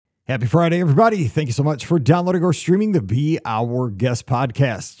Happy Friday, everybody. Thank you so much for downloading or streaming the Be Our Guest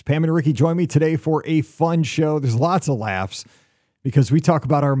podcast. Pam and Ricky join me today for a fun show. There's lots of laughs because we talk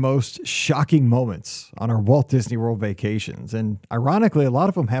about our most shocking moments on our Walt Disney World vacations. And ironically, a lot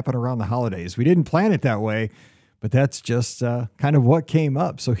of them happen around the holidays. We didn't plan it that way, but that's just kind of what came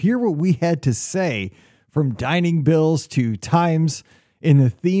up. So hear what we had to say, from dining bills to times in the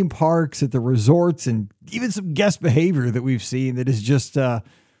theme parks, at the resorts, and even some guest behavior that we've seen that is just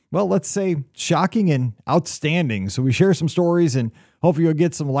well, let's say shocking and outstanding. So we share some stories and hopefully you'll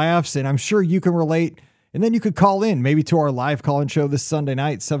get some laughs, and I'm sure you can relate. And then you could call in maybe to our live call-in show this Sunday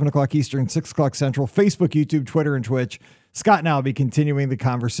night, 7 o'clock Eastern, 6 o'clock Central, Facebook, YouTube, Twitter, and Twitch. Scott and I will be continuing the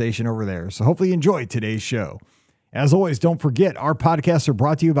conversation over there. So hopefully you enjoyed today's show. As always, don't forget, our podcasts are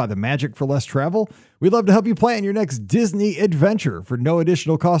brought to you by the Magic for Less Travel. We'd love to help you plan your next Disney adventure for no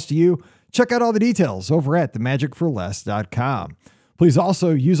additional cost to you. Check out all the details over at themagicforless.com. Please also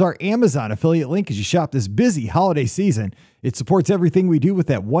use our Amazon affiliate link as you shop this busy holiday season. It supports everything we do with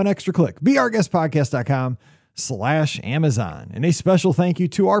that one extra click. beourguestpodcast.com/Amazon. And a special thank you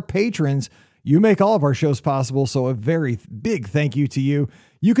to our patrons. You make all of our shows possible, so a very big thank you to you.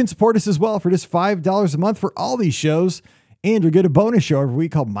 You can support us as well for just $5 a month for all these shows, and you'll get a bonus show every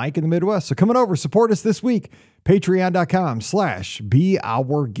week called Mike in the Midwest. So come on over, support us this week.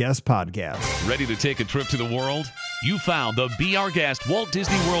 Patreon.com/beourguestpodcast. Ready to take a trip to the world? You found the Be Our Guest Walt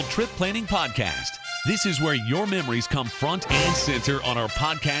Disney World Trip Planning Podcast. This is where your memories come front and center on our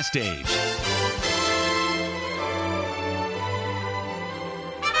podcast stage.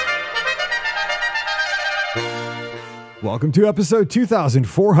 Welcome to episode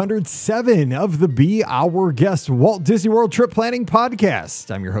 2407 of the Be Our Guest Walt Disney World Trip Planning Podcast.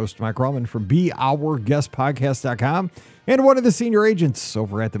 I'm your host, Mike Rallman from beourguestpodcast.com and one of the senior agents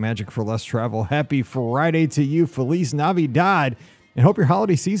over at the Magic for Less Travel. Happy Friday to you. Feliz Navidad, and hope your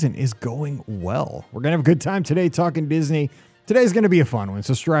holiday season is going well. We're going to have a good time today talking Disney. Today's going to be a fun one,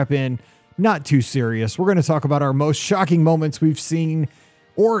 so strap in. Not too serious. We're going to talk about our most shocking moments we've seen,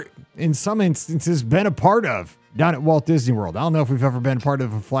 or in some instances been a part of, down at Walt Disney World. I don't know if we've ever been part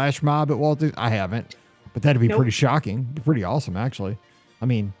of a flash mob at Walt Disney. I haven't, but that'd be pretty shocking. Pretty awesome, actually. I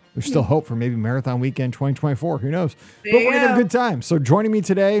mean, there's still hope for maybe Marathon Weekend 2024. Who knows? But we're going to have a good time. So joining me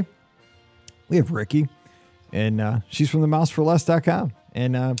today, we have Ricky, and she's from theMouseForLess.com,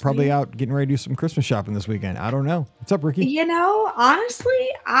 and probably out getting ready to do some Christmas shopping this weekend. I don't know. What's up, Ricky? You know, honestly,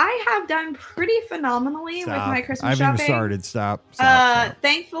 I have done pretty phenomenally with my Christmas shopping. I haven't even started. Stop.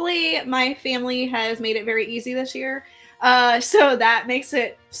 Thankfully, my family has made it very easy this year. So that makes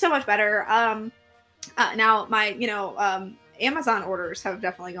it so much better. Now my, Amazon orders have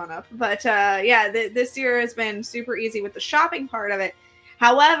definitely gone up, but this year has been super easy with the shopping part of it.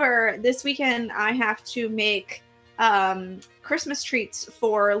 However, this weekend I have to make Christmas treats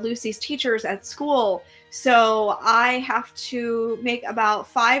for Lucy's teachers at school. So I have to make about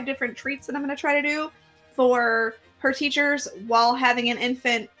 5 different treats that I'm going to try to do for her teachers while having an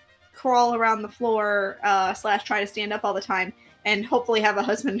infant crawl around the floor / try to stand up all the time, and hopefully have a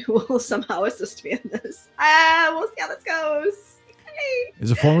husband who will somehow assist me in this. We'll see how this goes. Hey.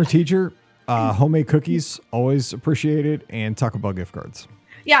 As a former teacher, homemade cookies, always appreciated, and Taco Bell gift cards.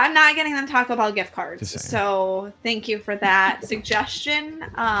 Yeah, I'm not getting them Taco Bell gift cards. So thank you for that suggestion.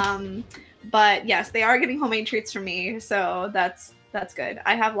 But yes, they are getting homemade treats from me. So that's good.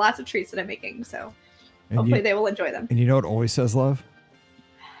 I have lots of treats that I'm making. So hopefully they will enjoy them. And you know what always says love?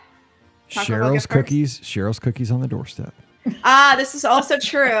 Cheryl's cookies on the doorstep. This is also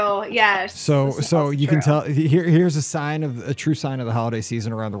true. Yes. So you can tell here's a true sign of the holiday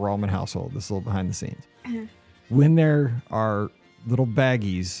season around the Rallman household. This is a little behind the scenes. When there are little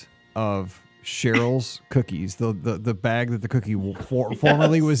baggies of Cheryl's cookies, the bag that the cookie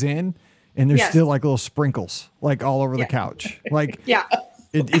formerly was in, and there's still like little sprinkles like all over the couch. Like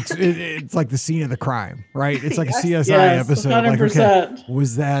it's like the scene of the crime, right? It's like a CSI episode. 100%. Like, okay,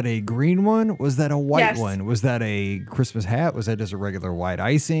 was that a green one? Was that a white one? Was that a Christmas hat? Was that just a regular white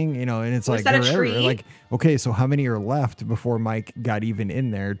icing? And it's was like, that a tree? Like, okay, so how many are left before Mike got even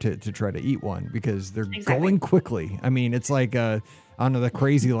in there to try to eat one? Because they're going quickly. I mean, it's like, I don't know, the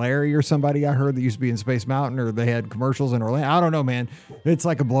Crazy Larry or somebody I heard that used to be in Space Mountain, or they had commercials in Orlando. I don't know, man. It's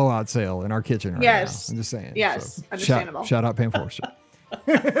like a blowout sale in our kitchen right now. I'm just saying. Yes, so, understandable. Shout out Pam Forster.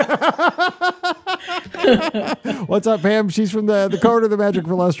 What's up, Pam? She's from the code of the Magic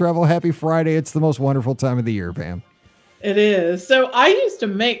for Less Travel. Happy Friday. It's the most wonderful time of the year, Pam. It is. So I used to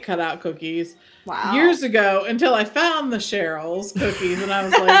make cutout cookies years ago until I found the Cheryl's cookies, and I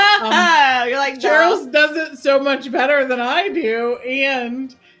was like, you're like, Cheryl's does it so much better than I do,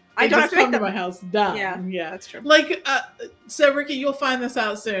 and I don't have to come make to my house done. Yeah, that's true. Like, so Ricky, you'll find this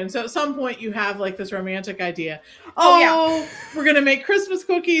out soon. So at some point you have like this romantic idea. Yeah. We're going to make Christmas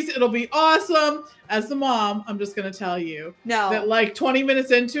cookies. It'll be awesome. As the mom, I'm just going to tell you that like 20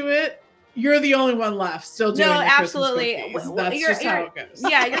 minutes into it, you're the only one left still doing the absolutely. Christmas cookies. That's just how it goes.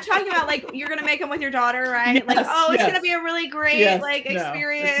 Yeah, you're talking about like you're gonna make them with your daughter, right? Yes, like, it's gonna be a really great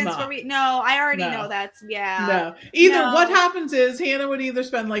experience for me. No, I already know that's No. What happens is Hannah would either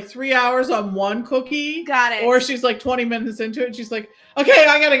spend like 3 hours on one cookie. Got it. Or she's like 20 minutes into it and she's like, okay,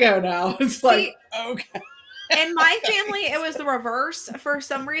 I gotta go now. It's like, okay. In my family, it was the reverse. For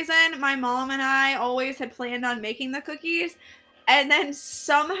some reason, my mom and I always had planned on making the cookies. And then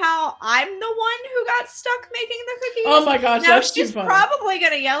somehow I'm the one who got stuck making the cookies. Oh my gosh, now that's she's too funny. Probably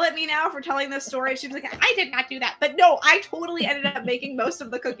gonna yell at me now for telling this story. She's like, I did not do that. But no, I totally ended up making most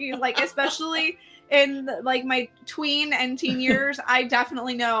of the cookies, like especially in like my tween and teen years. I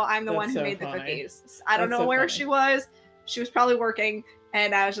definitely know I'm the one who made the cookies. I don't know where she was. She was probably working.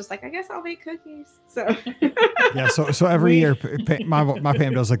 And I was just like, I guess I'll make cookies. So yeah, so every year my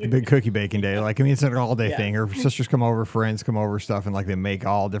fam does like the big cookie baking day. Like, I mean, it's an all day thing. Her sisters come over, friends come over, stuff, and like they make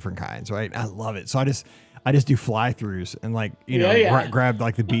all different kinds, right? I love it. So I just do fly throughs and like, grab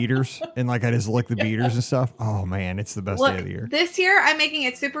like the beaters and like I just lick the beaters and stuff. Oh man, it's the best day of the year. This year I'm making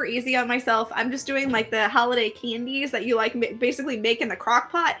it super easy on myself. I'm just doing like the holiday candies that you like basically make in the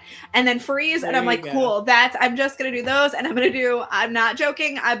crock pot and then freeze. And I'm like, cool, I'm just going to do those. And I'm not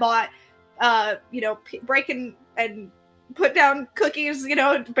joking. I bought, break and put down cookies,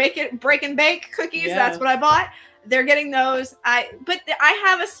 break and bake cookies. Yeah. That's what I bought. They're getting those. I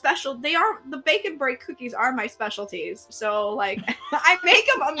have a special. The bake and break cookies are my specialties. So like, I make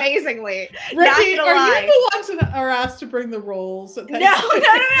them amazingly. Ricky, are you the ones that are asked to bring the rolls? No.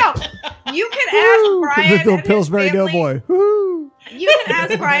 You can ask Brian. The Pillsbury Doughboy. Woo! You can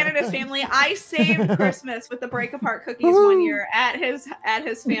ask Brian and his family. I saved Christmas with the break apart cookies one year at his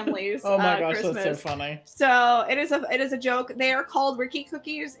family's. Oh my gosh, Christmas. That's so funny. So it is a joke. They are called Ricky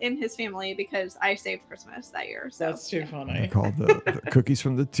cookies in his family because I saved Christmas that year. So that's too funny. They're called the cookies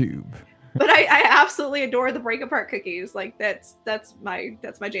from the tube. But I absolutely adore the break apart cookies. Like that's my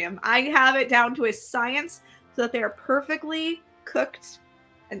jam. I have it down to a science so that they are perfectly cooked.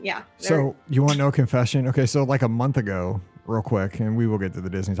 And yeah. So you want to know a confession? Okay, so like a month ago, real quick, and we will get to the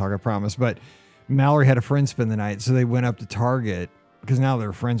Disney talk, I promise. But Mallory had a friend spend the night, so they went up to Target because now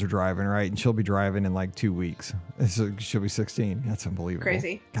their friends are driving, right? And she'll be driving in like 2 weeks. So she'll be 16. That's unbelievable.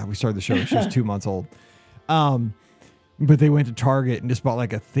 Crazy. God, we started the show. She was 2 months old. But they went to Target and just bought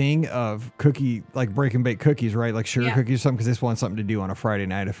like a thing of like break and bake cookies, right? Like sugar cookies or something, because they just wanted something to do on a Friday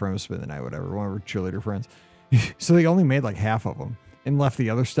night. A friend was spend the night, whatever. One of her cheerleader friends. So they only made like half of them and left the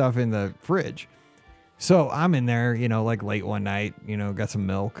other stuff in the fridge. So I'm in there, like late one night, got some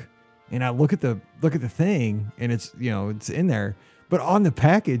milk, and I look at the thing, and it's, it's in there, but on the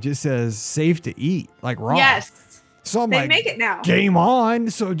package it says safe to eat, like raw. Yes. So they make it now. Game on.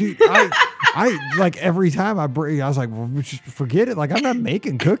 So dude, I like every time I was like, well, just forget it. Like I'm not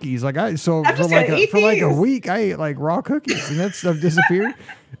making cookies. Like for like a week I ate like raw cookies, and that stuff disappeared.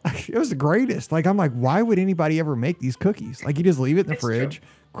 It was the greatest. Like I'm like, why would anybody ever make these cookies? Like you just leave it in the fridge. True.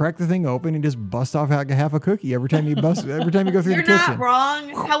 Crack the thing open and just bust off half a cookie every time you go through the kitchen. You're not wrong.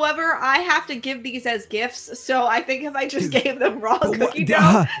 However, I have to give these as gifts, so I think if I just gave them raw cookie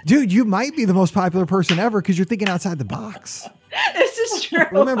dough, dude, you might be the most popular person ever because you're thinking outside the box. This is true.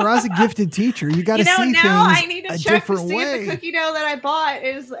 Remember, I was a gifted teacher. You got to see things I need to check to see way. if the cookie dough that I bought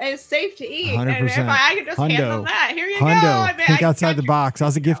is safe to eat. 100%. And if I could just hand them that, here you go. Think outside the box. I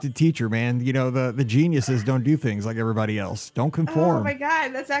was a gifted teacher, man. The geniuses don't do things like everybody else. Don't conform. Oh my God,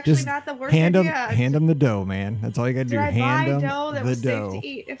 that's actually just not the worst idea. Hand them the dough, man. That's all you got to do. Hand them dough that was dough. safe to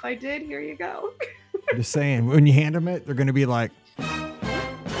eat. If I did, here you go. Just saying, when you hand them it, they're going to be like,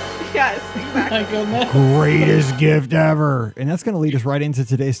 yes, exactly. Greatest gift ever. And that's going to lead us right into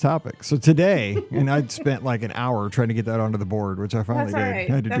today's topic. So today, and I spent like an hour trying to get that onto the board, which I finally did. Right.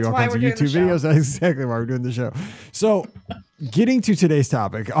 I had to do all kinds of YouTube videos. That's exactly why we're doing the show. So getting to today's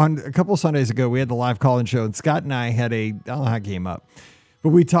topic, on a couple of Sundays ago, we had the live call-in show, and Scott and I had I don't know how it came up, but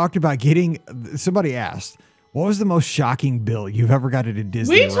we talked about somebody asked, what was the most shocking bill you've ever got at a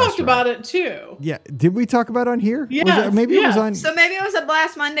Disney restaurant? Talked about it too. Yeah. Did we talk about it on here? Yeah. Maybe it was on. So maybe it was a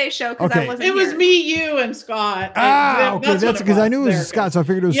Last Monday show because I wasn't here. It was me, you, and Scott. Okay. That's because I knew it was Scott, so I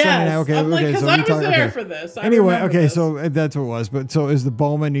figured it was Sunday night. Okay. Because I was there for this. Anyway, okay. So that's what it was. But so it was the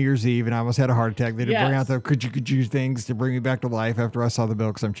Boma New Year's Eve, and I almost had a heart attack. They did bring out the could you things to bring me back to life after I saw the bill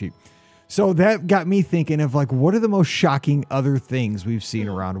because I'm cheap. So that got me thinking of like, what are the most shocking other things we've seen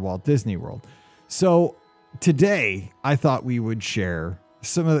around Walt Disney World? So today, I thought we would share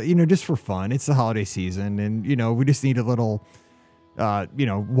some of the, just for fun. It's the holiday season, and we just need a little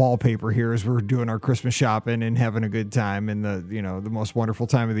wallpaper here as we're doing our Christmas shopping and having a good time in the most wonderful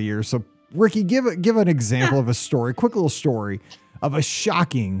time of the year. So Ricky, give an example of a story, quick little story of a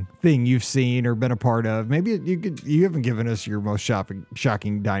shocking thing you've seen or been a part of. Maybe you haven't given us your most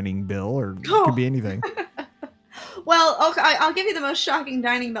shocking dining bill, or it could be anything. Well, okay, I'll give you the most shocking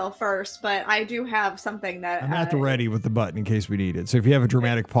dining bill first, but I do have something that I'm at the ready with the button in case we need it. So if you have a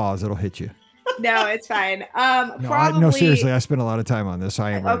dramatic pause, it'll hit you. No, it's fine. No, seriously, I spent a lot of time on this. So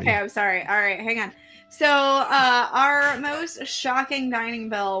I am ready. Okay, I'm sorry. All right, hang on. So our most shocking dining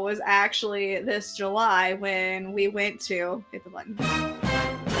bill was actually this July when we went to hit the button.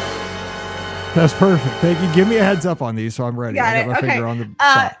 That's perfect. Thank you. Give me a heads up on these so I'm ready. I got my finger on the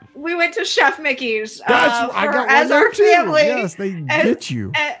spot. We went to Chef Mickey's I got as one our too. family. Yes, they get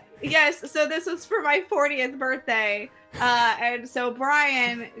you. Yes, so this was for my 40th birthday. And so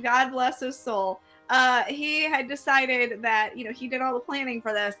Brian, God bless his soul, he had decided that, he did all the planning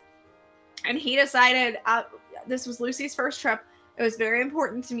for this. And he decided this was Lucy's first trip. It was very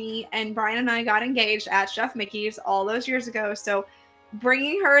important to me. And Brian and I got engaged at Chef Mickey's all those years ago. So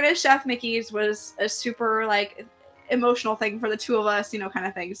bringing her to Chef Mickey's was a super emotional thing for the two of us, kind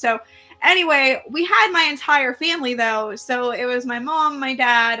of thing. So anyway, we had my entire family though. So it was my mom, my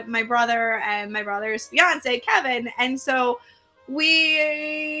dad, my brother, and my brother's fiance, Kevin. And so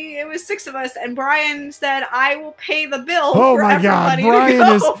it was 6 of us, and Brian said, I will pay the bill for everybody.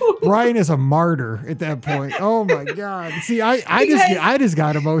 Brian is a martyr at that point. Oh my God. See, I just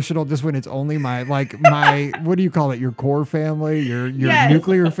got emotional just when it's only my what do you call it? Your core family, your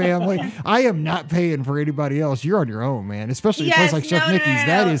nuclear family. I am not paying for anybody else. You're on your own, man. Especially a place like Chef Mickey's.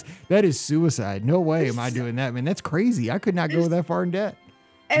 No. That is suicide. No way am I doing that, man. That's crazy. I could not go that far in debt.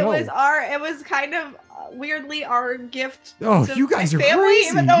 It was kind of weirdly our gift to you guys my are family, crazy.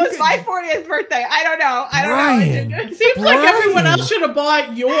 even though it's my 40th birthday. I don't know. It seems like everyone else should have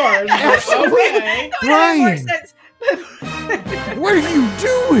bought yours. Okay. Brian, what are you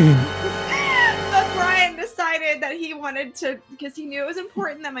doing? But Brian decided that he wanted to, because he knew it was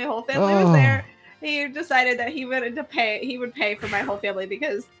important that my whole family was there. He decided that he would pay for my whole family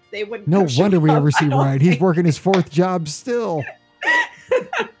because they wouldn't. No wonder we ever see Brian. He's working his 4th job still.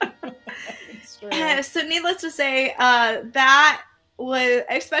 So needless to say, that was,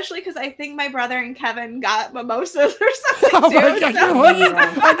 especially because I think my brother and Kevin got mimosas or something. Oh my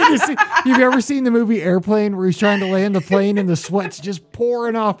God! You've ever seen the movie Airplane where he's trying to land the plane and the sweat's just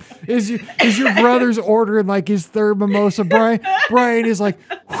pouring off? Is your brother's ordering his 3rd mimosa? Brian is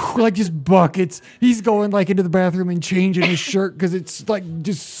just buckets. He's going into the bathroom and changing his shirt because it's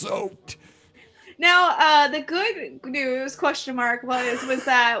just soaked. Now, the good news, was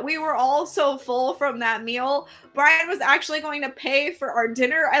that we were all so full from that meal. Brian was actually going to pay for our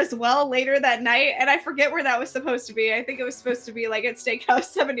dinner as well later that night. And I forget where that was supposed to be. I think it was supposed to be at Steakhouse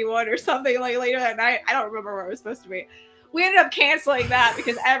 71 or something later that night. I don't remember where it was supposed to be. We ended up canceling that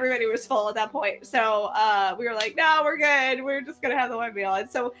because everybody was full at that point. So we were like, no, we're good. We're just going to have the one meal. And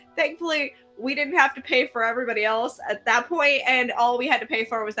so thankfully, we didn't have to pay for everybody else at that point, and all we had to pay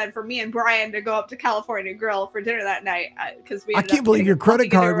for was then for me and Brian to go up to California Grill for dinner that night because I can't believe your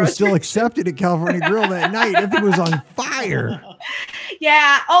credit card was still accepted at California Grill that night. Everything was on fire.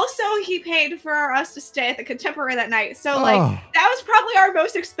 Yeah. Also, he paid for us to stay at the Contemporary that night, so that was probably our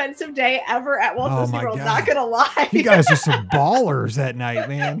most expensive day ever at Walt Disney World. God. Not gonna lie. You guys are some ballers that night,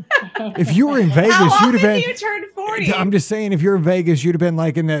 man. If you were in Vegas, you'd have been. You turned 40. I'm just saying, if you're in Vegas, you'd have been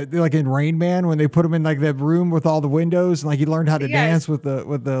in Rain Man when they put him in that room with all the windows and he learned how to dance with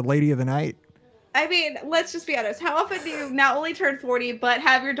the lady of the night. I mean, let's just be honest. How often do you not only turn 40 but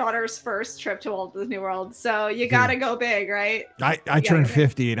have your daughter's first trip to Walt Disney World? So you gotta go big, right? I turned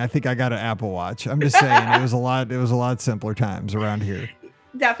 50 and I think I got an Apple Watch. I'm just saying it was a lot simpler times around here.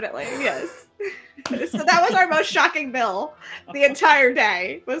 Definitely, yes. So that was our most shocking bill. The entire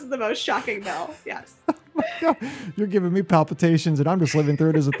day was the most shocking bill. Yes. You're giving me palpitations and I'm just living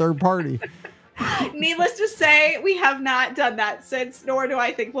through it as a third party. Needless to say, we have not done that since, nor do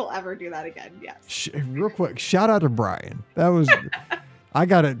I think we'll ever do that again. Yes. Real quick, shout out to Brian. That was, I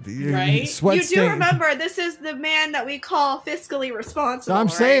got a sweat You do remember, this is the man that we call fiscally responsible. I'm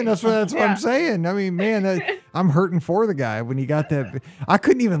saying, that's what I'm saying. I mean, man, I'm hurting for the guy when he got that. I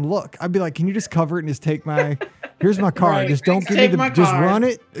couldn't even look. I'd be like, can you just cover it and just take here's my card. Right. Just don't give me just run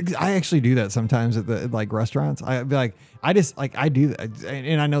it. I actually do that sometimes at restaurants. I'd be like, I do that.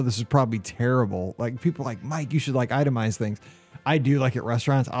 And I know this is probably terrible. People are like, Mike, you should itemize things. I do at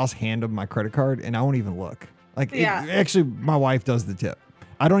restaurants. I'll just hand them my credit card and I won't even look. Actually, my wife does the tip.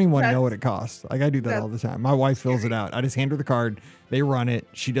 I don't even want to know what it costs. Like I do that all the time. My wife fills it out. I just hand her the card. They run it.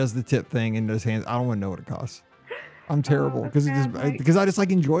 She does the tip thing and does hands. I don't want to know what it costs. I'm terrible because I just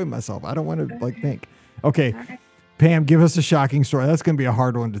like enjoy myself. I don't want to like think. Okay, Pam, give us a shocking story. That's going to be a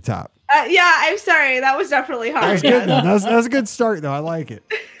hard one to top. Yeah, I'm sorry. That was definitely hard. That was good. That's a good start, though. I like it.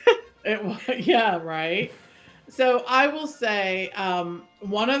 Yeah, right. So I will say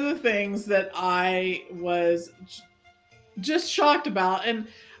one of the things that I was just shocked about, and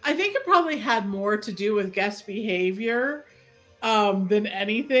I think it probably had more to do with guest behavior than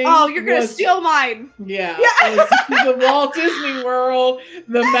anything. Oh, you're gonna steal mine. Yeah. The Walt Disney World,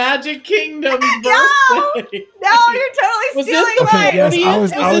 the Magic Kingdom's birthday. No, you're totally stealing mine.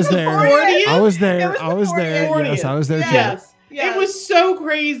 Yes, I was there. I was there. Yes, I was there too. Yes. It was so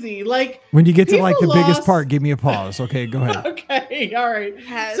crazy. Like when you get to like the biggest part, give me a pause. Okay, go ahead. Okay, all right.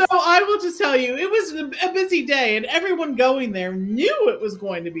 Yes. So I will just tell you, it was a busy day, and everyone going there knew it was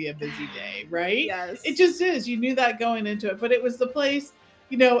going to be a busy day, right? Yes. It just is. You knew that going into it, but it was the place.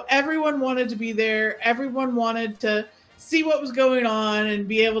 Everyone wanted to be there. Everyone wanted to see what was going on and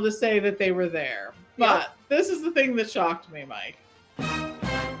be able to say that they were there. But this is the thing that shocked me, Mike.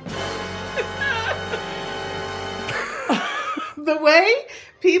 The way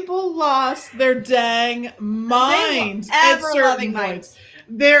people lost their dang minds at certain points.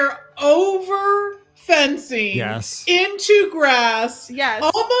 They're over fencing into grass,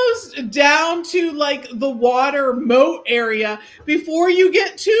 almost down to like the water moat area before you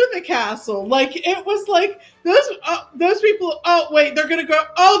get to the castle. Like it was like those people. Oh wait, they're gonna go.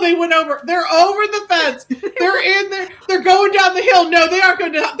 Oh, they went over. They're over the fence. They're in there. They're going down the hill. No, they aren't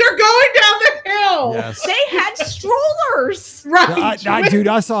going down. They're going down the hill. Yes. They had strollers. Right, dude.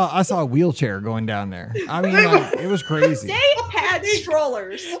 I saw a wheelchair going down there. I mean, it was crazy. They had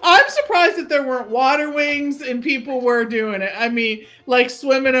strollers. I'm surprised that there weren't water wings and people were doing it. I mean, like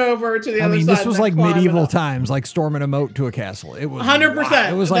swimming over to the other side. This was like medieval times, like storming a moat to a castle. It was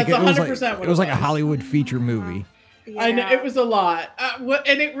 100%. It was like 100%. It was like a Hollywood feature movie. Yeah. I know it was a lot,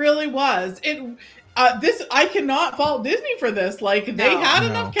 and it really was. I cannot fault Disney for this. Like they had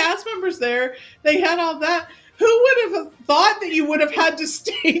enough cast members there. They had all that. Who would have thought that you would have had to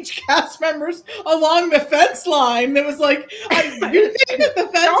stage cast members along the fence line? That was like, you think that the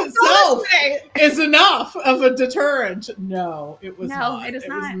fence itself is enough of a deterrent? No, it was not. It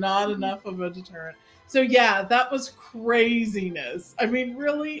was not enough of a deterrent. So yeah, that was craziness. I mean,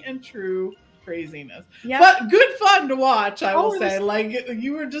 really and true craziness. Yep. But good fun to watch, I will say. Like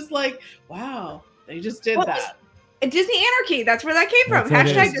you were just like, wow, they just did that. Disney Anarchy. That's where that came from.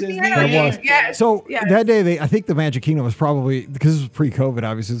 Hashtag Disney Anarchy. Yes. So that day, I think the Magic Kingdom was probably, because it was pre-COVID,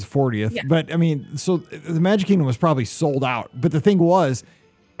 obviously it's 40th. Yeah. But I mean, so the Magic Kingdom was probably sold out. But the thing was,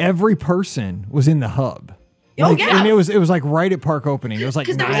 every person was in the hub. And it was like right at park opening. It was like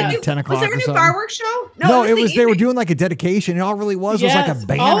 9, 10 o'clock. Was there a new fireworks show? No, it was. They were doing like a dedication, and all it really was like a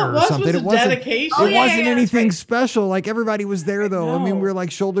banner or something. It wasn't dedication. It wasn't anything special. Like everybody was there though. I mean, we were like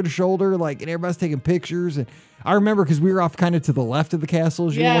shoulder to shoulder, like, and everybody's taking pictures. And I remember because we were off kind of to the left of the castle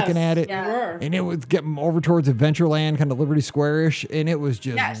as you were looking at it, and it was getting over towards Adventureland, kind of Liberty Square-ish, and it was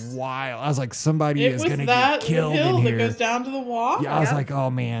just wild. I was like, somebody is going to get killed in here. That goes down to the wall. Yeah, I was like,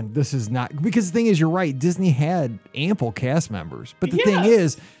 oh man, this is not, because the thing is, you're right. Disney had ample cast members, but the thing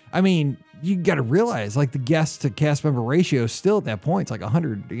is, I mean, you got to realize, like, the guest to cast member ratio still at that point, it's like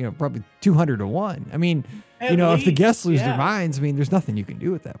 100, probably 200 to 1. I mean, if the guests lose their minds, I mean, there's nothing you can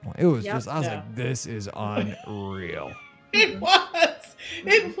do at that point. It was just, I was like, this is unreal. It was.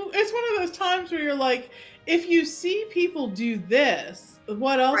 It's one of those times where you're like, if you see people do this,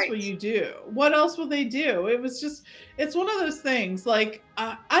 what else will you do? What else will they do? It was just, it's one of those things. Like,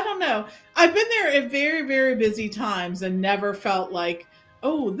 I don't know. I've been there at very, very busy times and never felt like,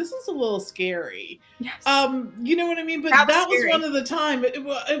 oh, this is a little scary. Yes. You know what I mean? But that was one of the time. It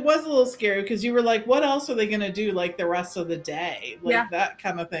was a little scary because you were like, what else are they going to do like the rest of the day? Like that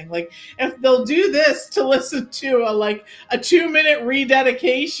kind of thing. Like if they'll do this to listen to a 2-minute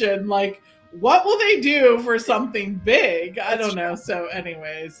rededication, like what will they do for something big? I don't know. So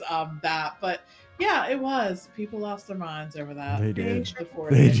anyways, but yeah, it was. People lost their minds over that. They did.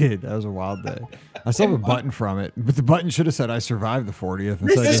 They did. That was a wild day. I still have a button from it, but the button should have said I survived the 40th.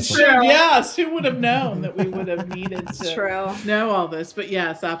 This is true. Yes. Who would have known that we would have needed to know all this? But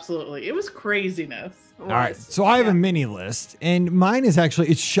yes, absolutely. It was craziness. All right. So I have a mini list, and mine is actually,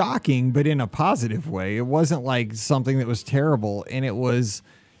 it's shocking, but in a positive way. It wasn't like something that was terrible, and it was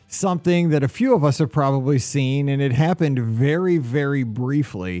something that a few of us have probably seen, and it happened very, very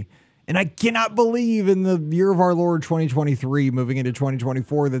briefly. And I cannot believe in the year of our Lord 2023, moving into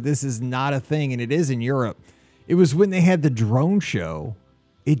 2024, that this is not a thing, and it is in Europe. It was when they had the drone show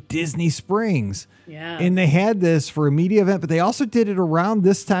at Disney Springs. Yeah. And they had this for a media event, but they also did it around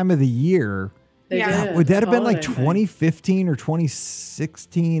this time of the year. They did. Would that have been like Holiday thing. 2015 or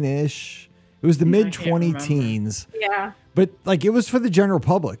 2016-ish? It was the mid 20 teens. Yeah. But like, it was for the general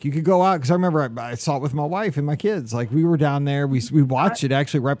public. You could go out, because I remember I saw it with my wife and my kids. Like, we were down there. We watched it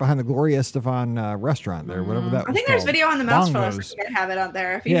actually right behind the Gloria Estefan restaurant there, whatever that was. I think called. there's video on the mouse Bongos. for us. We have it out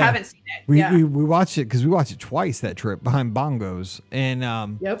there if you haven't seen it. We watched it because we watched it twice that trip behind Bongos.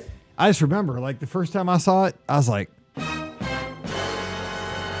 And Yep. I just remember, like, the first time I saw it, I was like,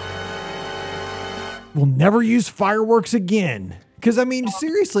 we'll never use fireworks again. Because, I mean,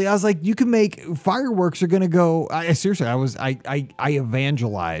 seriously, I was like, you can make fireworks are going to go. I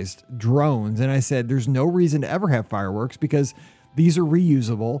evangelized drones, and I said, there's no reason to ever have fireworks because these are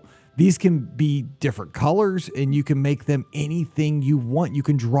reusable. These can be different colors, and you can make them anything you want. You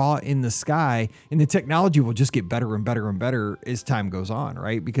can draw in the sky, and the technology will just get better and better and better as time goes on,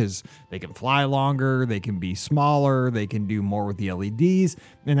 right? Because they can fly longer, they can be smaller, they can do more with the LEDs,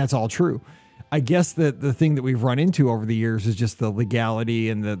 and that's all true. I guess that the thing that we've run into over the years is just the legality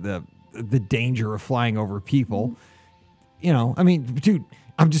and the danger of flying over people. You know, I mean, dude,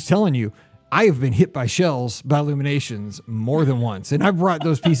 I'm just telling you, I have been hit by shells by Illuminations more than once, and I brought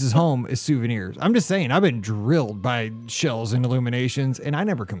those pieces home as souvenirs. I'm just saying, I've been drilled by shells and Illuminations, and I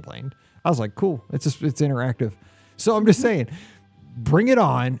never complained. I was like, cool, it's interactive. So I'm just saying, bring it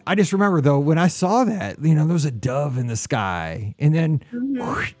on. I just remember, though, when I saw that, you know, there was a dove in the sky, and then,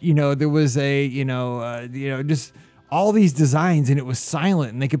 you know, there was a, just all these designs, and it was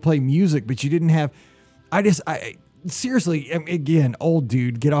silent, and they could play music, but you didn't have. Seriously, again, old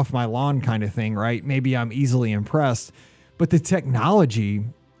dude, get off my lawn kind of thing, right? Maybe I'm easily impressed, but the technology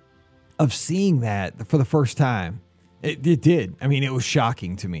of seeing that for the first time, it did. I mean, it was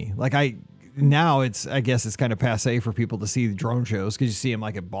shocking to me. Like now I guess it's kind of passe for people to see the drone shows because you see them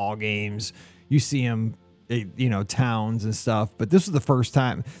like at ball games, you see them, towns and stuff. But this was the first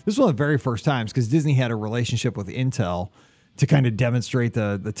time. This was one of the very first times because Disney had a relationship with Intel to kind of demonstrate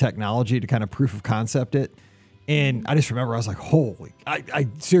the technology to kind of proof of concept it. And I just remember I was like, holy, I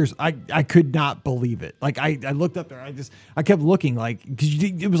seriously, I could not believe it. Like I looked up there, I kept looking like, because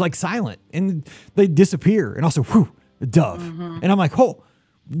it was like silent and they disappear. And also, whew, a dove. And I'm like, oh,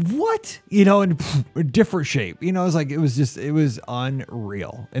 what? In a different shape. It was like, it was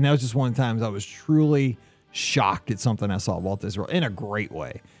unreal. And that was just one of the times I was truly shocked at something I saw at Walt Disney World in a great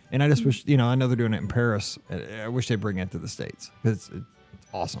way. And I just wish, I know they're doing it in Paris. I wish they'd bring it to the States. It's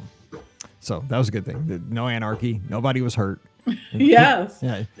awesome. So that was a good thing. No anarchy. Nobody was hurt. Yes.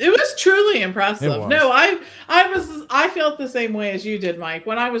 Yeah. It was truly impressive. It was. No, I felt the same way as you did, Mike.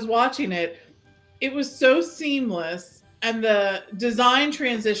 When I was watching it, it was so seamless and the design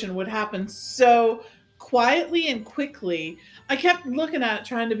transition would happen so quietly and quickly. I kept looking at it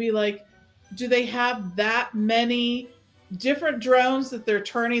trying to be like, do they have that many different drones that they're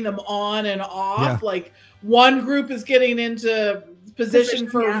turning them on and off? Yeah. Like one group is getting into position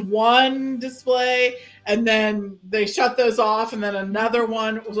for one display and then they shut those off and then another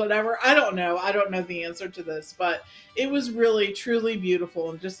one, whatever. I don't know the answer to this, but it was really truly beautiful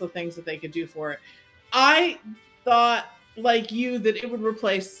and just the things that they could do for it. I thought like you that it would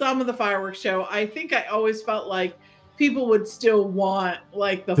replace some of the fireworks show. I think I always felt like people would still want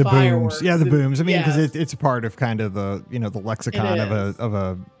like the fireworks. Booms. Yeah, the booms. I mean, because yes. it's a part of kind of the, the lexicon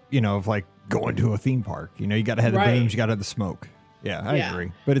of like going to a theme park. You got to have the booms, you got to have the smoke. Yeah, I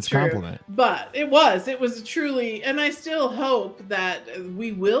agree. But it's a compliment. But it was truly, and I still hope that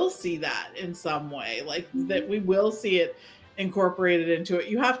we will see that in some way, like that we will see it incorporated into it.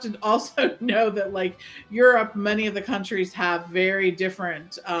 You have to also know that like Europe, many of the countries have very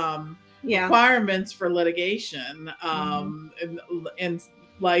different requirements for litigation. And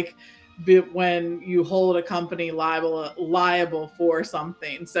like when you hold a company liable for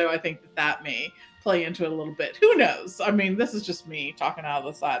something. So I think that may play into it a little bit. Who knows? I mean, this is just me talking out of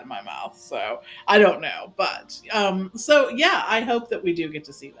the side of my mouth, so I don't know. But so yeah, I hope that we do get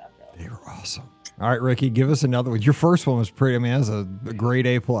to see that. They were awesome. All right, Ricky, give us another one. Your first one was pretty. I mean, that's a grade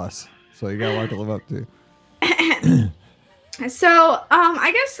A+. So you got a lot to live up to. So,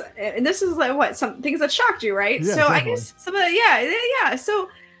 I guess this is like some things that shocked you, right? Yeah, so definitely. I guess some of the, yeah. So,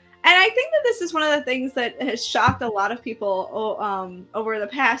 and I think that this is one of the things that has shocked a lot of people over the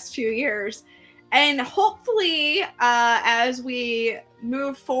past few years. And hopefully, as we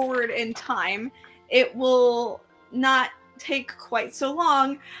move forward in time, it will not take quite so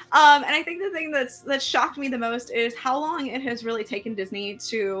long. And I think the thing that shocked me the most is how long it has really taken Disney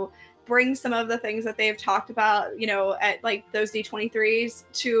to bring some of the things that they've talked about, at like those D23s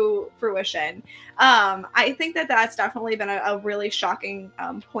to fruition. I think that that's definitely been a really shocking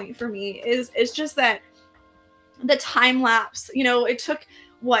point for me is just that the time lapse, it took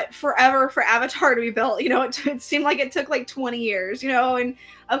forever for Avatar to be built. It seemed like it took like 20 years, and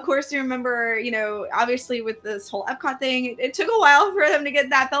of course you remember, obviously with this whole Epcot thing, it took a while for them to get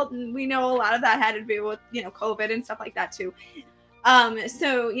that built, and we know a lot of that had to do with, COVID and stuff like that too.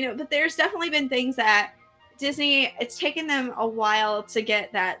 So, but there's definitely been things that Disney, it's taken them a while to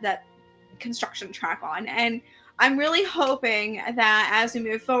get that construction track on. And I'm really hoping that as we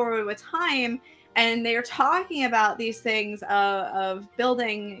move forward with time, and they're talking about these things of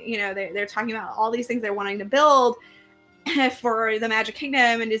building, they're talking about all these things they're wanting to build for the Magic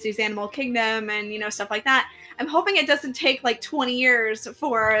Kingdom and Disney's Animal Kingdom and, stuff like that. I'm hoping it doesn't take like 20 years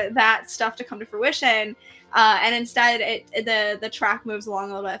for that stuff to come to fruition. And instead the track moves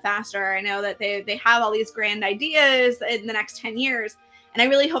along a little bit faster. I know that they have all these grand ideas in the next 10 years. And I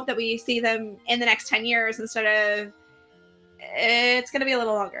really hope that we see them in the next 10 years instead of it's going to be a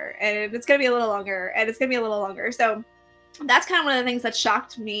little longer, and it's going to be a little longer, and it's going to be a little longer. So that's kind of one of the things that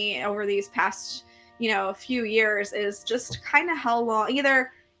shocked me over these past, few years is just kind of how long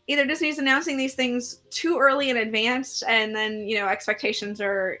either Disney's announcing these things too early in advance, and then, expectations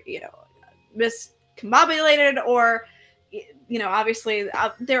are, miscombobulated, or, obviously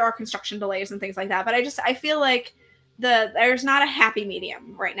there are construction delays and things like that. But I feel like there's not a happy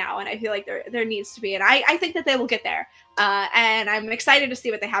medium right now, and I feel like there needs to be, and I think that they will get there. And I'm excited to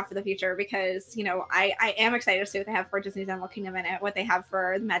see what they have for the future, because I am excited to see what they have for Disney's Animal Kingdom and what they have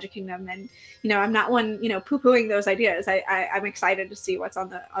for the Magic Kingdom. And I'm not one poo-pooing those ideas. I'm excited to see what's on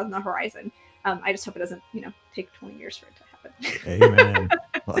the horizon. I just hope it doesn't take 20 years for it to happen. Amen.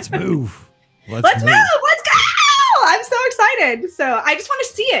 Let's move. Let's move. Let's go. I'm so excited. So I just want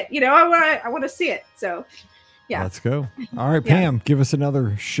to see it. I want to see it. So. Yeah. Let's go. All right, Pam, give us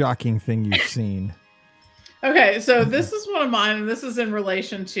another shocking thing you've seen. Okay, so this is one of mine, and this is in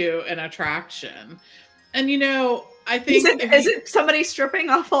relation to an attraction. And I think is it somebody stripping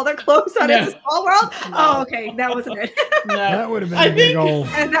off all their clothes on It's a Small World? No. Oh, okay, that wasn't it. No, that would have been a big old.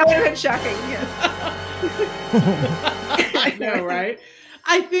 And that would have been shocking. Yes. I know, right?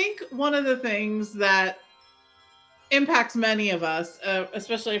 I think one of the things that impacts many of us,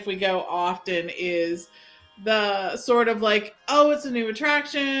 especially if we go often, is the sort of like, oh, it's a new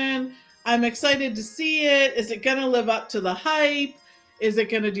attraction. I'm excited to see it. Is it going to live up to the hype? Is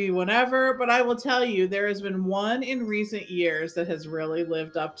it going to do whatever? But I will tell you, there has been one in recent years that has really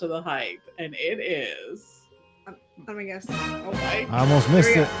lived up to the hype, and it is. Let me guess. Oh my! I almost missed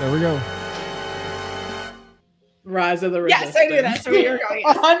it. There we go. Rise of the Resistance. Yes, I knew that's where you were going.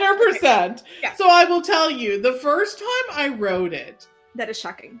 100%. Yeah. So I will tell you, the first time I wrote it, that is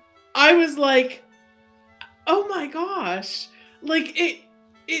shocking. I was like, oh my gosh. Like I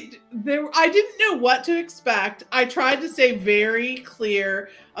didn't know what to expect. I tried to stay very clear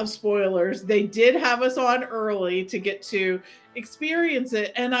of spoilers. They did have us on early to get to experience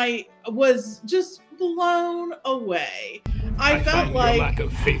it, and I was just blown away. I felt like your lack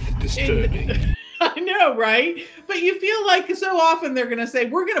of faith disturbing. I know, right? But you feel like so often they're going to say,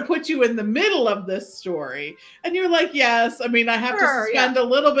 we're going to put you in the middle of this story. And you're like, yes, I mean, I have to suspend a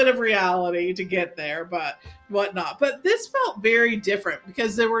little bit of reality to get there, but whatnot. But this felt very different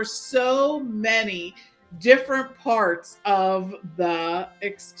because there were so many different parts of the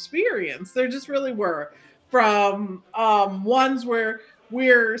experience. There just really were. From ones where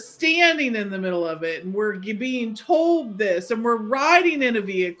we're standing in the middle of it and we're being told this, and we're riding in a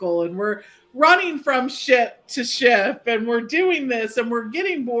vehicle, and we're running from ship to ship, and we're doing this, and we're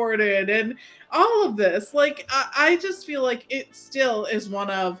getting boarded, and all of this. Like, I just feel like it still is one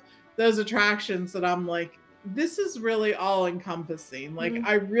of those attractions that I'm like, this is really all encompassing. Like,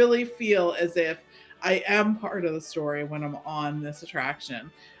 I really feel as if I am part of the story when I'm on this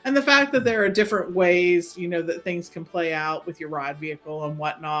attraction. And the fact that there are different ways, that things can play out with your ride vehicle and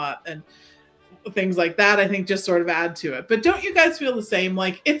whatnot, and things like that, I think just sort of add to it. But don't you guys feel the same?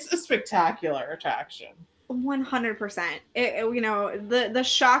 Like, it's a spectacular attraction. 100%. The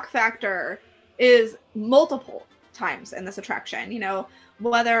shock factor is multiple times in this attraction.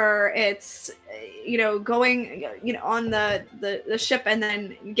 Whether it's going on the ship and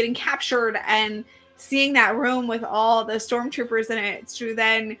then getting captured and seeing that room with all the stormtroopers in it, to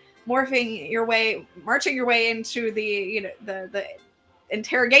then marching your way into the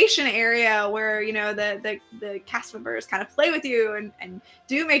interrogation area where the cast members kind of play with you and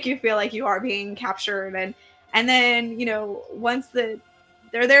do make you feel like you are being captured, and then once the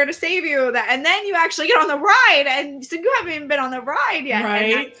they're there to save you. And then you actually get on the ride, and so you haven't even been on the ride yet.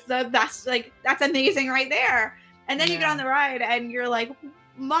 Right. And that's amazing right there. And then you get on the ride, and you're like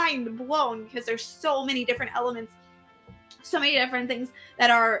mind blown, because there's so many different elements, so many different things that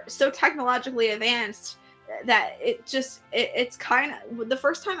are so technologically advanced that it's kind of, the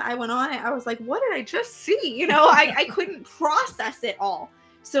first time I went on it, I was like, what did I just see? I couldn't process it all.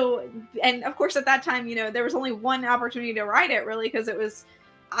 So, and of course at that time, there was only one opportunity to ride it, really, because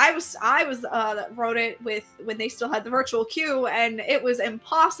I rode it with when they still had the virtual queue, and it was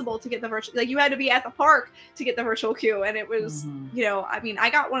impossible to get the virtual, like you had to be at the park to get the virtual queue. And it was, I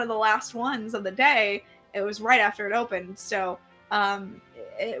got one of the last ones of the day. It was right after it opened. So,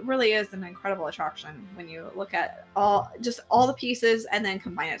 it really is an incredible attraction when you look at all the pieces and then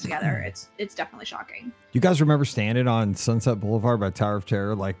combine it together. It's definitely shocking. You guys remember standing on Sunset Boulevard by Tower of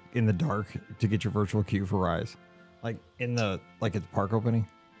Terror, like in the dark, to get your virtual queue for Rise, like at the park opening?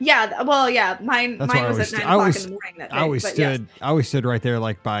 Yeah, well, yeah, mine was at 9 o'clock in the morning that day. I always stood right there,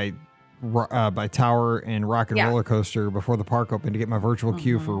 like by Tower and Rock and Roller Coaster before the park opened to get my virtual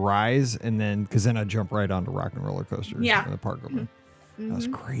queue for Rise, and then because then I'd jump right onto Rock and Roller Coaster when the park opened. That was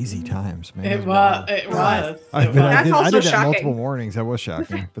crazy times, man. It was. I did that shocking. multiple mornings. That was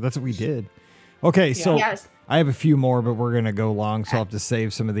shocking, but that's what we did. Okay, so I have a few more, but we're gonna go long, so I'll have to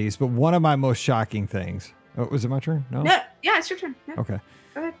save some of these. But one of my most shocking things. Oh, was it my turn? No. Yeah, it's your turn. Yeah. Okay.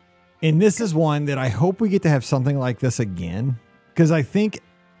 Go ahead. And this is one that I hope we get to have something like this again, because I think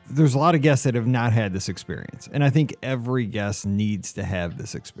there's a lot of guests that have not had this experience. And I think every guest needs to have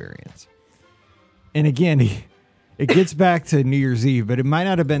this experience. And again, it gets back to New Year's Eve, but it might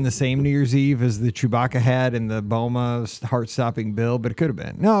not have been the same New Year's Eve as the Chewbacca had and the Boma heart-stopping bill, but it could have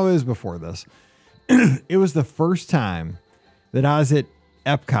been. No, it was before this. It was the first time that I was at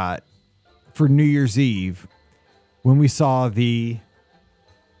Epcot for New Year's Eve when we saw the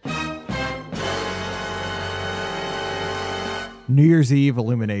New Year's Eve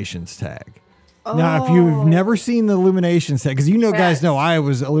Illuminations tag. Now, if you've never seen the Illuminations tag, because guys know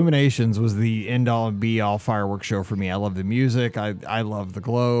Illuminations was the end-all and be-all fireworks show for me. I love the music. I love the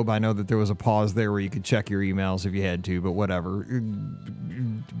globe. I know that there was a pause there where you could check your emails if you had to, but whatever.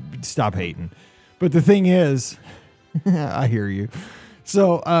 Stop hating. But the thing is, I hear you.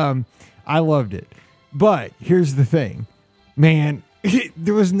 So I loved it. But here's the thing. Man,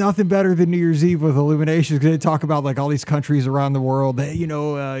 there was nothing better than New Year's Eve with Illuminations, because they talk about like all these countries around the world that,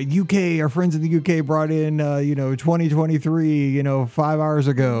 UK, our friends in the UK brought in, 2023, 5 hours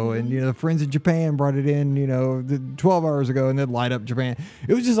ago. And, the friends in Japan brought it in, 12 hours ago, and then light up Japan.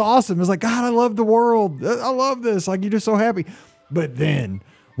 It was just awesome. It was like, God, I love the world. I love this. Like, you're just so happy. But then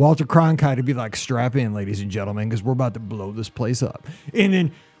Walter Cronkite would be like, strap in, ladies and gentlemen, because we're about to blow this place up. And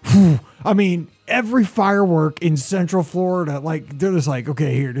then, every firework in Central Florida, like, they're just like,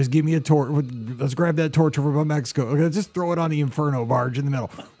 okay, here, just give me a torch. Let's grab that torch over by Mexico. Okay, let's just throw it on the Inferno barge in the middle.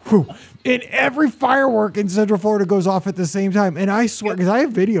 And every firework in Central Florida goes off at the same time. And I swear, because I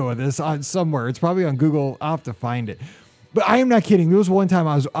have video of this on somewhere. It's probably on Google. I'll have to find it. But I am not kidding. There was one time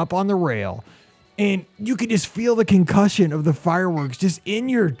I was up on the rail, and you could just feel the concussion of the fireworks just in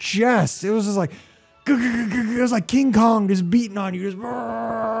your chest. It was just like, it was like King Kong just beating on you.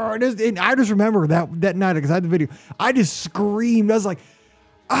 And I just remember that night, because I had the video. I just screamed. I was like,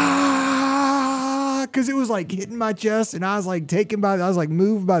 because it was like hitting my chest, and I was like I was like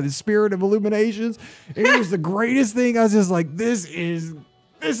moved by the spirit of Illuminations. And it was the greatest thing. I was just like, this is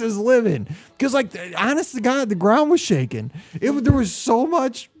living. Because like, honest to God, the ground was shaking. There was so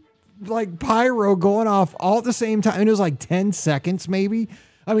much like pyro going off all at the same time. And it was like 10 seconds maybe.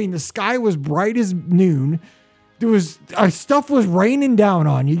 I mean, the sky was bright as noon. There was stuff was raining down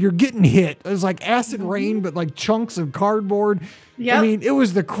on you. You're getting hit. It was like acid rain, but like chunks of cardboard. Yep. I mean, it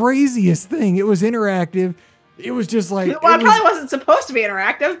was the craziest thing. It was interactive. It was just like, well, it probably wasn't supposed to be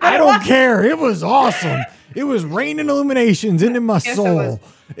interactive. But I don't care. It was awesome. It was raining illuminations into my soul.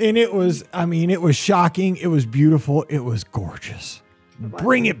 And it was shocking. It was beautiful. It was gorgeous.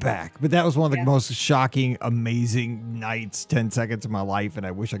 Bring it back. But that was one of the most shocking, amazing nights, 10 seconds of my life, and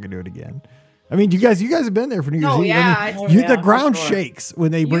I wish I could do it again. I mean, you guys have been there for New Year's Eve. Yeah. The ground shakes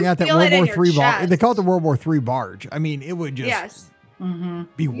when they bring out that World War III barge. They call it the World War III barge. I mean, it would just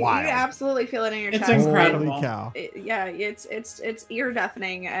be wild. You absolutely feel it in your chest. It's incredible. Holy cow. It's ear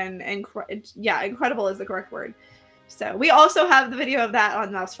deafening and incredible is the correct word. So we also have the video of that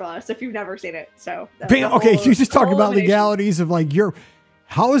on Mousefella, so if you've never seen it. So you just talked about legalities of like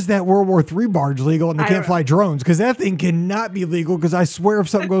how is that World War III barge legal and they can't fly drones? Because that thing cannot be legal, because I swear if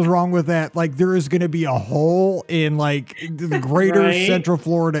something goes wrong with that, like there is going to be a hole in like the greater Central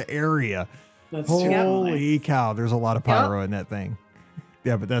Florida area. That's Holy cow, there's a lot of pyro in that thing.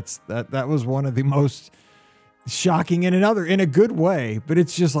 Yeah, but that was one of the most shocking in a good way. But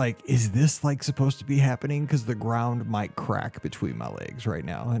it's just like, is this like supposed to be happening? Because the ground might crack between my legs right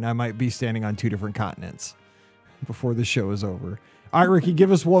now, and I might be standing on 2 different continents before the show is over. All right, Ricky,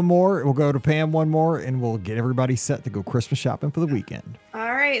 give us one more. We'll go to Pam one more, and we'll get everybody set to go Christmas shopping for the weekend.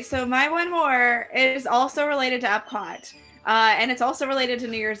 All right, so my one more is also related to Epcot, and it's also related to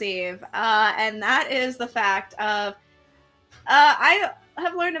New Year's Eve, and that is the fact of I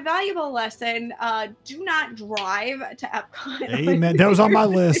have learned a valuable lesson. Do not drive to Epcot. Amen. That was on my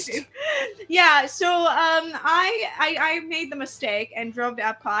list. Yeah, so I made the mistake and drove to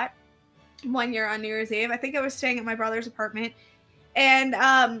Epcot one year on New Year's Eve. I think I was staying at my brother's apartment. And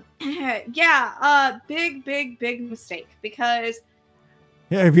big mistake because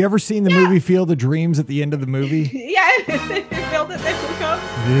yeah, have you ever seen the movie Field of Dreams at the end of the movie? Yeah, Field that they will come.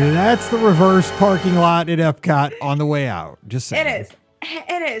 That's the reverse parking lot at Epcot on the way out. Just saying.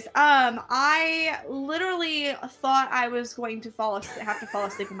 It is. I literally thought I was going to have to fall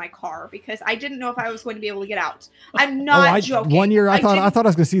asleep in my car because I didn't know if I was going to be able to get out. I'm not joking. One year I thought I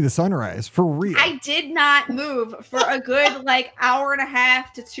was going to see the sunrise for real. I did not move for a good like hour and a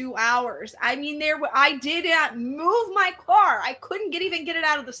half to 2 hours. I mean, I did not move my car. I couldn't even get it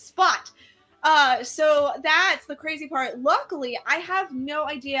out of the spot. So that's the crazy part. Luckily, I have no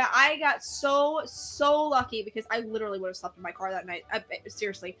idea. I got so lucky because I literally would have slept in my car that night.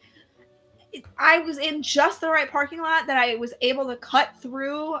 Seriously. I was in just the right parking lot that I was able to cut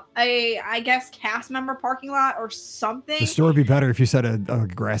through I guess, cast member parking lot or something. The story would be better if you said a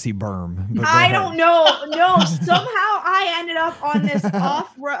grassy berm. But I don't know. No, somehow I ended up on this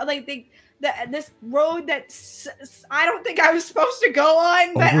off-road, like this road that I don't think I was supposed to go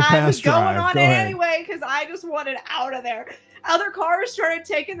on, but I was going on it anyway because I just wanted out of there. Other cars started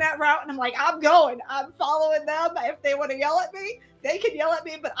taking that route, and I'm like, I'm following them. If they want to yell at me, they can yell at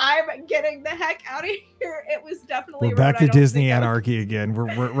me, but I'm getting the heck out of here. It was definitely we're back to Disney anarchy again.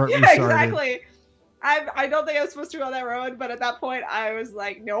 We're yeah, exactly. I don't think I was supposed to go on that road, but at that point I was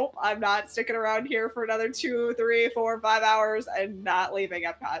like, nope, I'm not sticking around here for another 2, 3, 4, 5 hours and not leaving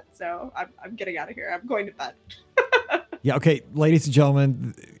Epcot. So I'm getting out of here. I'm going to bed. Yeah. Okay. Ladies and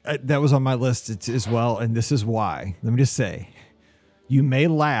gentlemen, that was on my list as well. And this is why. Let me just say, you may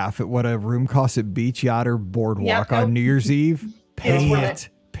laugh at what a room costs at Beach Yacht or Boardwalk on New Year's Eve. Pay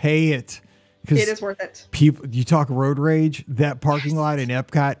it. It is worth it. People, you talk road rage. That parking lot in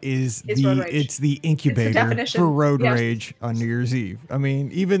Epcot is the incubator for road rage on New Year's Eve. I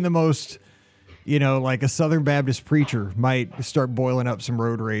mean, even the most, like a Southern Baptist preacher might start boiling up some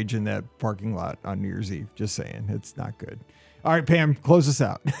road rage in that parking lot on New Year's Eve. Just saying, it's not good. All right, Pam, close us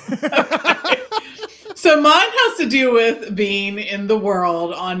out. So mine has to do with being in the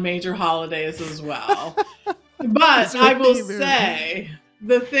world on major holidays as well. But I will say,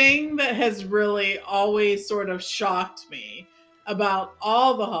 the thing that has really always sort of shocked me about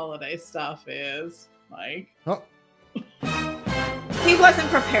all the holiday stuff is, Mike. Oh. He wasn't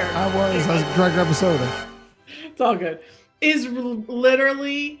prepared. I was trying to grab a soda. It's all good. Is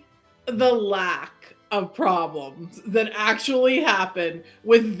literally the lack of problems that actually happen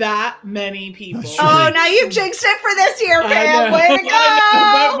with that many people. Oh, now you've jinxed it for this year, Pam. Way to go!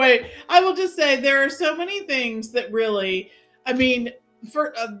 But wait, I will just say there are so many things that really, I mean,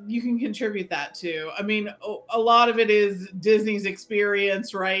 for you can contribute that too. I mean, a lot of it is Disney's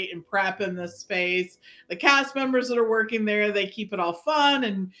experience, right? And prepping the space. The cast members that are working there, they keep it all fun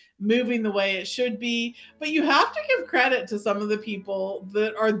and moving the way it should be. But you have to give credit to some of the people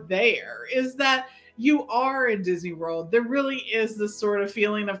that are there. Is that you are in Disney World. There really is this sort of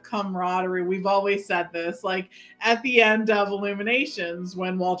feeling of camaraderie. We've always said this, like at the end of Illuminations,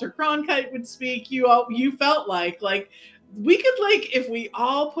 when Walter Cronkite would speak, you felt like we could, like, if we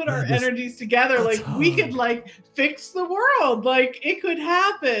all put our energies together, like we could like fix the world, like it could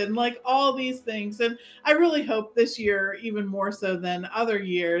happen, like all these things. And I really hope this year, even more so than other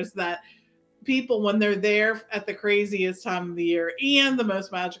years, that people, when they're there at the craziest time of the year and the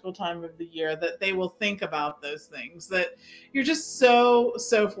most magical time of the year, that they will think about those things, that you're just so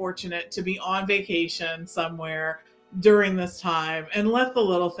fortunate to be on vacation somewhere during this time, and let the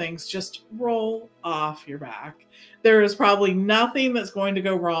little things just roll off your back. There is probably nothing that's going to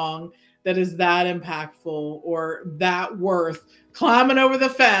go wrong that is that impactful or that worth climbing over the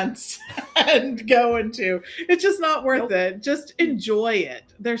fence and going to. It's just not worth it. Just enjoy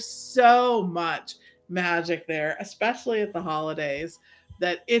it. There's so much magic there, especially at the holidays,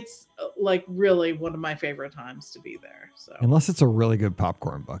 that it's like really one of my favorite times to be there. So unless it's a really good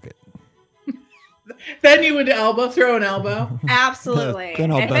popcorn bucket. Then you would throw an elbow. Absolutely.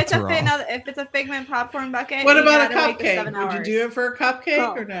 Then all if bets it's are a if it's a Figment popcorn bucket, What you about a gotta wait the cupcake? 7 Would you hours. do it for a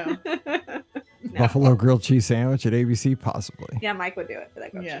cupcake or no? No. Buffalo grilled cheese sandwich at ABC, possibly. Yeah, Mike would do it for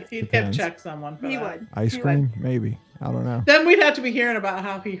that. Yeah, Cheese. he'd Depends. hip check someone for He that. would. Ice He cream, maybe. I don't know. Then we'd have to be hearing about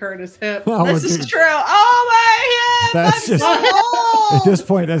how he hurt his hip. Oh, This dude, is true. Oh my That's hip! just- I'm so At old. this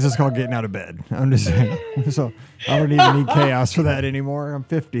point, that's just called getting out of bed. I'm just saying. So I don't even need chaos for that anymore. I'm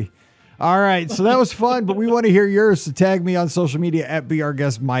 50. All right. So that was fun, but we want to hear yours. So tag me on social media at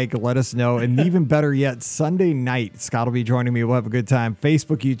BeOurGuestMike. Let us know. And even better yet, Sunday night, Scott will be joining me. We'll have a good time.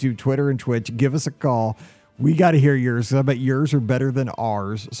 Facebook, YouTube, Twitter, and Twitch. Give us a call. We got to hear yours because I bet yours are better than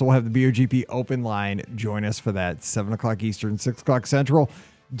ours. So we'll have the BOGP open line. Join us for that. 7 o'clock Eastern, 6 o'clock Central.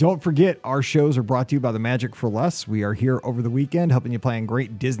 Don't forget, our shows are brought to you by the Magic for Less. We are here over the weekend helping you plan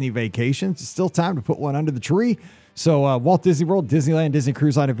great Disney vacations. It's still time to put one under the tree. So Walt Disney World, Disneyland, Disney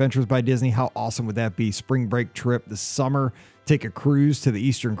Cruise Line Adventures by Disney. How awesome would that be? Spring break trip this summer. Take a cruise to the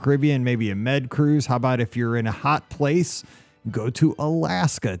Eastern Caribbean, maybe a med cruise. How about if you're in a hot place? Go to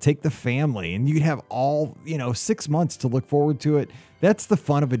Alaska, take the family, and you'd have all, 6 months to look forward to it. That's the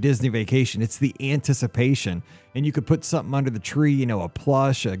fun of a Disney vacation. It's the anticipation. And you could put something under the tree, a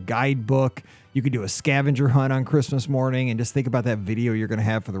plush, a guidebook. You could do a scavenger hunt on Christmas morning and just think about that video you're going to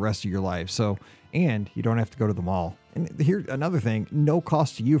have for the rest of your life. So, and you don't have to go to the mall. And here's another thing, no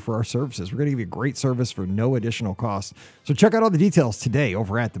cost to you for our services. We're going to give you great service for no additional cost. So check out all the details today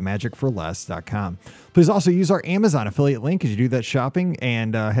over at themagicforless.com. Please also use our Amazon affiliate link as you do that shopping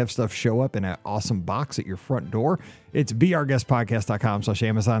and have stuff show up in an awesome box at your front door. It's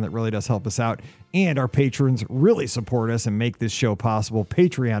beourguestpodcast.com/Amazon. That really does help us out. And our patrons really support us and make this show possible.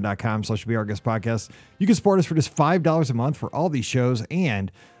 Patreon.com/beourguestpodcast. You can support us for just $5 a month for all these shows,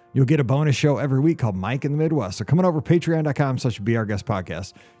 and you'll get a bonus show every week called Mike in the Midwest. So come on over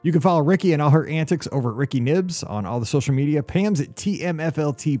patreon.com/beourguestpodcast. You can follow Ricky and all her antics over at Ricky Nibs on all the social media. Pam's at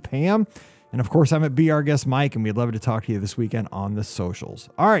TMFLT Pam. And of course, I'm at Be Our Guest Mike, and we'd love to talk to you this weekend on the socials.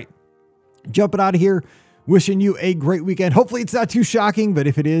 All right, jumping out of here. Wishing you a great weekend. Hopefully it's not too shocking, but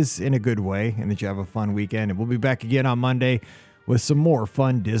if it is, in a good way, and that you have a fun weekend. And we'll be back again on Monday with some more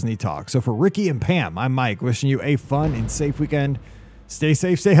fun Disney talk. So for Ricky and Pam, I'm Mike, wishing you a fun and safe weekend. Stay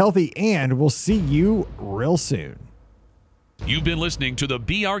safe, stay healthy, and we'll see you real soon. You've been listening to the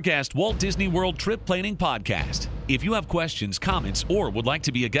Be Our Guest Walt Disney World Trip Planning Podcast. If you have questions, comments, or would like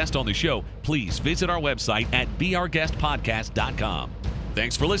to be a guest on the show, please visit our website at beourguestpodcast.com.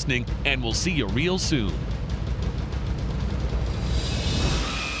 Thanks for listening, and we'll see you real soon.